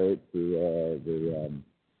definitely relate to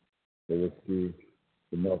the whiskey,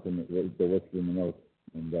 the milk, and the whiskey and the milk,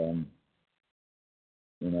 and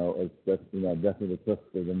it's just definitely the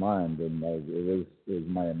twist of the mind, and it was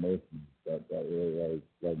my emotions that really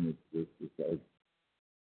led me to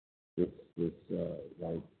this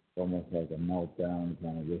almost like a meltdown,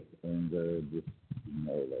 kind of this anger, just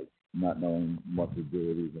not knowing what to do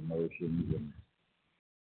with these emotions,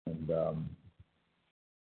 and I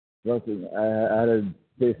had to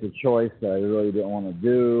face a choice that I really didn't want to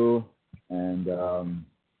do, and I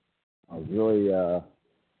was really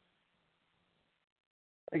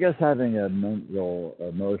I guess having a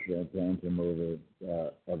emotional tantrum over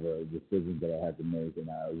of a decision that I had to make, and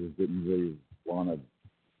I just didn't really want to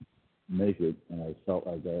make it, and I felt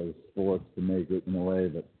like I was forced to make it in a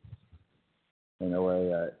way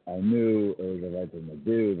I knew it was the right thing to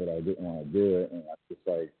do, but I didn't want to do it, and I just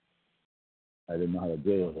I didn't know how to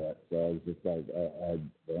deal with that, so I was just I had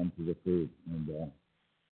gone to the food,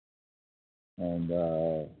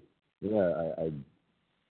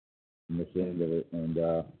 I'm ashamed of it, and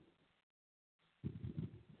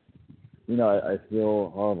I feel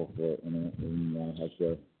horrible for it, and I have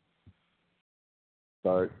to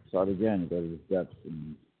start again, go to the steps,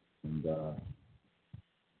 and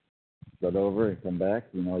start over and come back.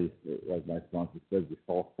 Like my sponsor says, you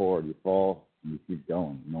fall forward, you fall, and you keep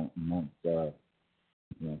going. You won't stop.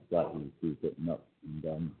 You keep getting up.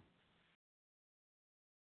 And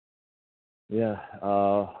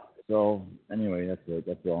so anyway, that's it.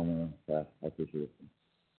 That's all I'm gonna pass. I appreciate it.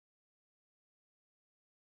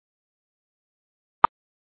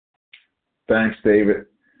 Thanks, David.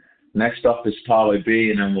 Next up is Polly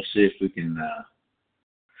B, and then we'll see if we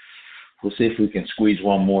can squeeze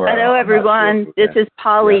one more. Hello, everyone. This is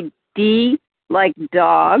Polly D, like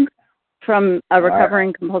dog, from a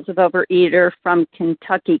recovering compulsive overeater from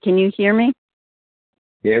Kentucky. Can you hear me?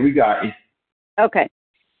 Yeah, we got you. Okay.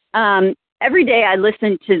 Every day I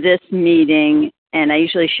listen to this meeting, and I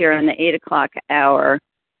usually share in the 8 o'clock hour.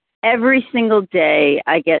 Every single day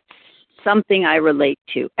I get something I relate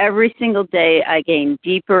to. Every single day I gain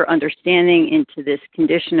deeper understanding into this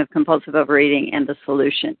condition of compulsive overeating and the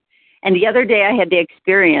solution. And the other day I had the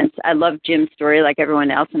experience, I love Jim's story like everyone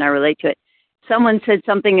else, and I relate to it. Someone said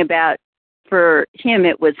something about, for him,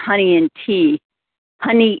 it was honey in tea.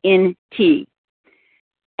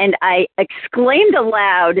 And I exclaimed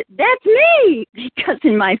aloud, "That's me!" Because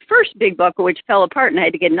in my first big book, which fell apart and I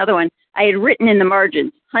had to get another one, I had written in the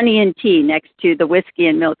margins, honey and tea, next to the whiskey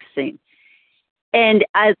and milk scene. And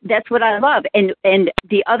that's what I love. And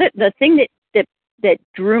the thing that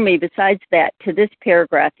drew me besides that to this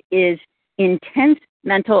paragraph is intense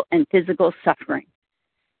mental and physical suffering.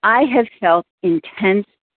 I have felt intense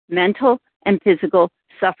mental and physical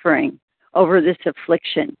suffering over this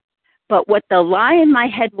affliction. But what the lie in my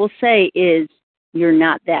head will say is, you're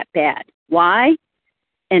not that bad. Why?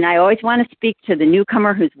 And I always want to speak to the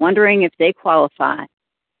newcomer who's wondering if they qualify.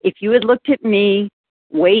 If you had looked at me,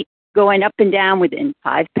 weight going up and down within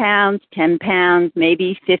 5 pounds, 10 pounds,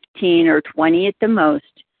 maybe 15 or 20 at the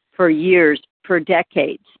most, for years, for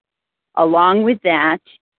decades. Along with that,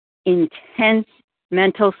 intense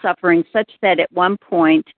mental suffering, such that at one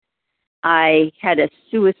point I had a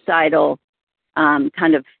suicidal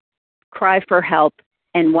kind of cry for help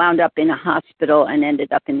and wound up in a hospital and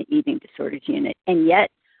ended up in the eating disorders unit. And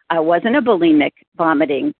yet I wasn't a bulimic,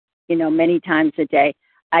 vomiting, many times a day.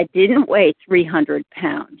 I didn't weigh 300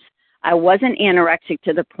 pounds. I wasn't anorexic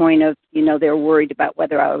to the point of, they were worried about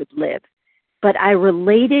whether I would live. But I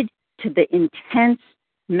related to the intense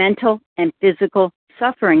mental and physical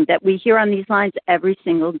suffering that we hear on these lines every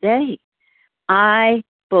single day. I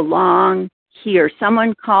belong here.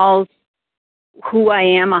 Someone calls who I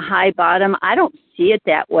am a high bottom. I don't see it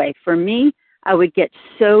that way. For me, I would get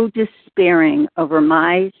so despairing over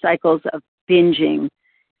my cycles of binging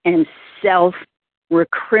and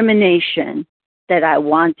self-recrimination that I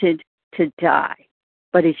wanted to die.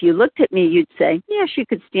 But if you looked at me, you'd say, yeah, she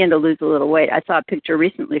could stand to lose a little weight. I saw a picture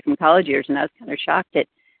recently from college years, and I was kind of shocked at,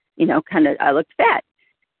 I looked fat.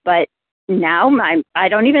 But now I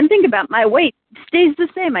don't even think about my weight. Stays the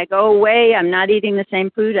same. I go away. I'm not eating the same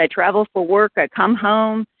food. I travel for work. I come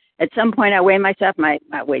home. At some point, I weigh myself. My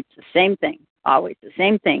weight's the same thing, always the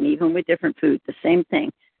same thing, even with different food, the same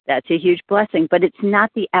thing. That's a huge blessing. But it's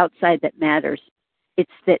not the outside that matters.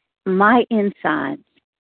 It's that my insides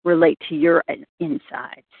relate to your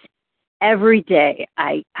insides. Every day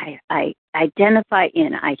I identify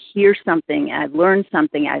in, I hear something, I learn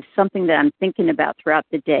something, I have something that I'm thinking about throughout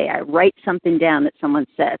the day. I write something down that someone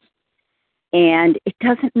says. And it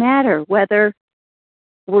doesn't matter whether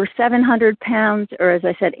we're 700 pounds or, as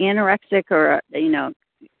I said, anorexic or,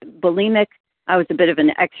 bulimic. I was a bit of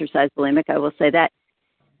an exercise bulimic, I will say that.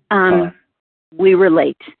 We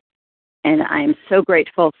relate. And I am so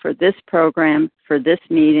grateful for this program, for this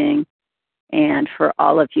meeting, and for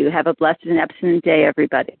all of you. Have a blessed and abstinent day,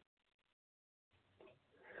 everybody.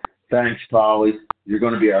 Thanks, Polly. You're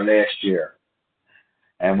going to be our last year.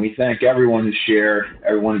 And we thank everyone who shared,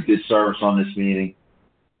 everyone who did service on this meeting.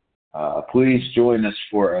 Please join us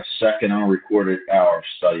for a second unrecorded hour of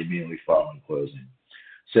study immediately following closing.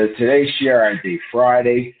 So today's share ID,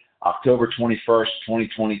 Friday, October 21st,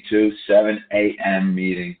 2022, 7 a.m.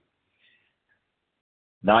 meeting,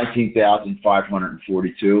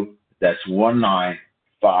 19,542. That's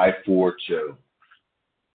 19542.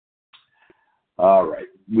 All right.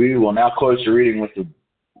 We will now close the reading with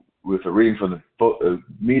a reading from the book,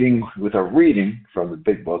 with a reading from the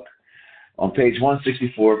Big Book on page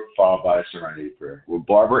 164, followed by a Serenity Prayer. Will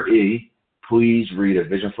Barbara E. please read A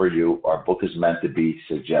Vision for You? Our book is meant to be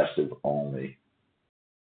suggestive only.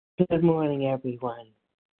 Good morning, everyone.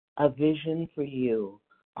 A Vision for You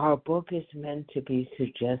Our book is meant to be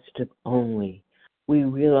suggestive only. We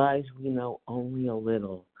realize we know only a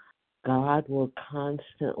little. God will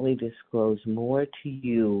constantly disclose more to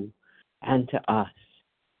you and to us.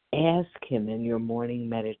 Ask Him in your morning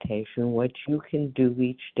meditation what you can do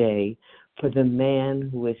each day for the man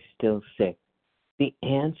who is still sick. The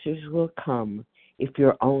answers will come if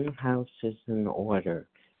your own house is in order.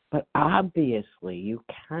 But obviously, you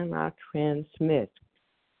cannot transmit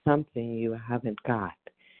something you haven't got.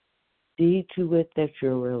 See to it that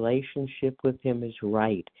your relationship with Him is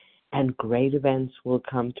right, and great events will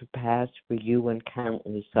come to pass for you and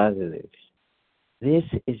countless others. This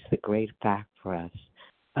is the great fact for us.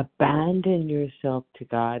 Abandon yourself to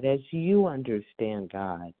God as you understand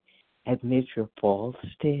God. Admit your faults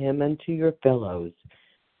to Him and to your fellows.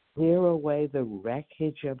 Clear away the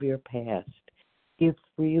wreckage of your past. Give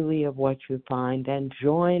freely of what you find and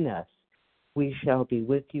join us. We shall be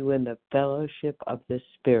with you in the fellowship of the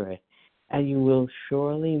Spirit, and you will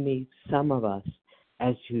surely meet some of us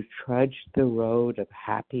as you trudge the road of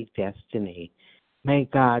happy destiny. May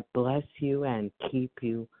God bless you and keep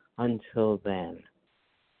you until then.